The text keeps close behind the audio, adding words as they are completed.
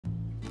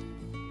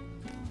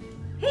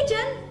Hey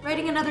Jen,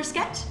 writing another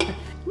sketch?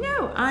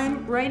 No,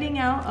 I'm writing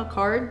out a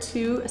card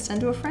to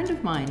send to a friend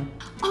of mine.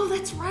 Oh,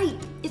 that's right.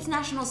 It's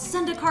National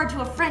Send a Card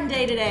to a Friend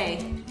Day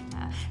today.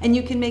 And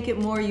you can make it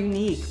more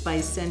unique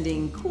by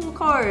sending cool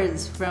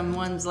cards from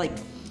ones like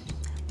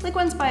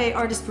ones by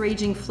artist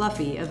Raging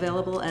Fluffy,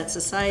 available at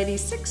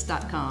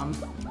society6.com.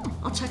 Oh,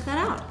 I'll check that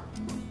out.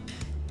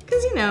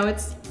 Because, you know,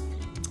 it's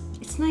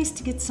nice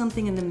to get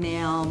something in the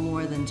mail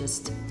more than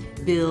just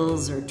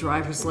bills or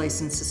driver's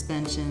license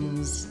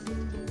suspensions.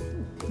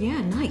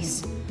 Yeah,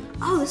 nice.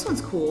 Oh, this one's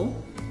cool.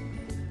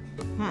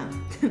 Huh.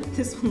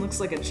 This one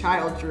looks like a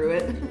child drew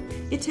it.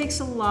 It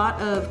takes a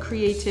lot of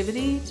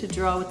creativity to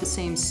draw with the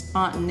same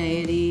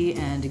spontaneity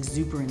and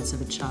exuberance of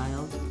a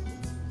child.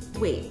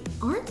 Wait,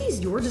 aren't these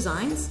your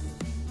designs?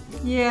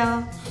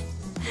 Yeah.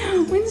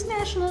 When's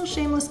National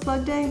Shameless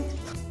Plug Day?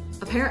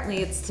 Apparently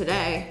it's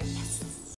today.